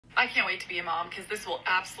I can't wait to be a mom because this will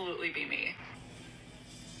absolutely be me.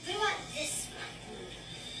 What about this one?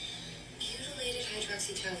 Butylated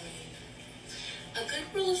hydroxytoluene. A good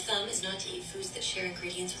rule of thumb is not to eat foods that share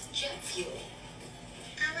ingredients with jet fuel.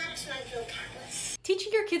 I'll add it to my vocab.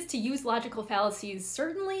 Teaching your kids to use logical fallacies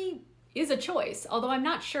certainly is a choice, although I'm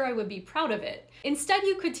not sure I would be proud of it. Instead,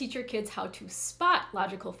 you could teach your kids how to spot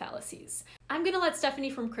logical fallacies. I'm gonna let Stephanie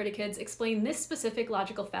from CritiKids explain this specific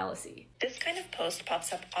logical fallacy. This kind of post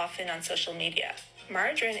pops up often on social media.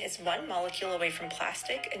 Margarine is 1 molecule away from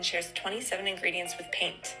plastic and shares 27 ingredients with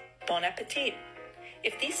paint. Bon appetit!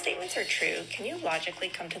 If these statements are true, can you logically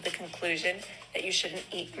come to the conclusion that you shouldn't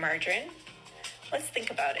eat margarine? Let's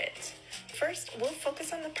think about it. First, we'll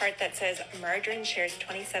focus on the part that says margarine shares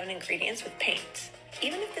 27 ingredients with paint.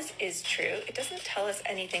 Even if this is true, it doesn't tell us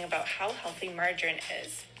anything about how healthy margarine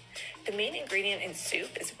is. The main ingredient in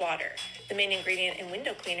soup is water. The main ingredient in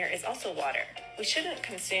window cleaner is also water. We shouldn't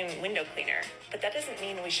consume window cleaner, but that doesn't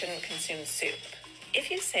mean we shouldn't consume soup. If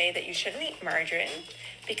you say that you shouldn't eat margarine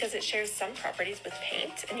because it shares some properties with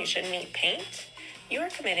paint and you shouldn't eat paint, you are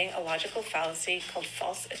committing a logical fallacy called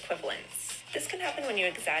false equivalence. This can happen when you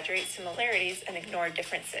exaggerate similarities and ignore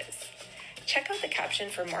differences. Check out the caption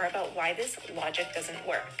for more about why this logic doesn't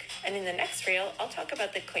work. And in the next reel, I'll talk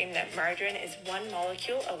about the claim that margarine is 1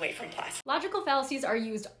 molecule away from plastic. Logical fallacies are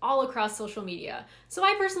used all across social media, so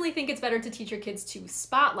I personally think it's better to teach your kids to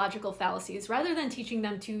spot logical fallacies rather than teaching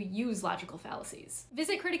them to use logical fallacies.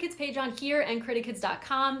 Visit CritiKids page on here and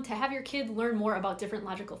critikids.com to have your kid learn more about different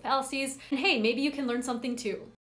logical fallacies, and hey, maybe you can learn something too.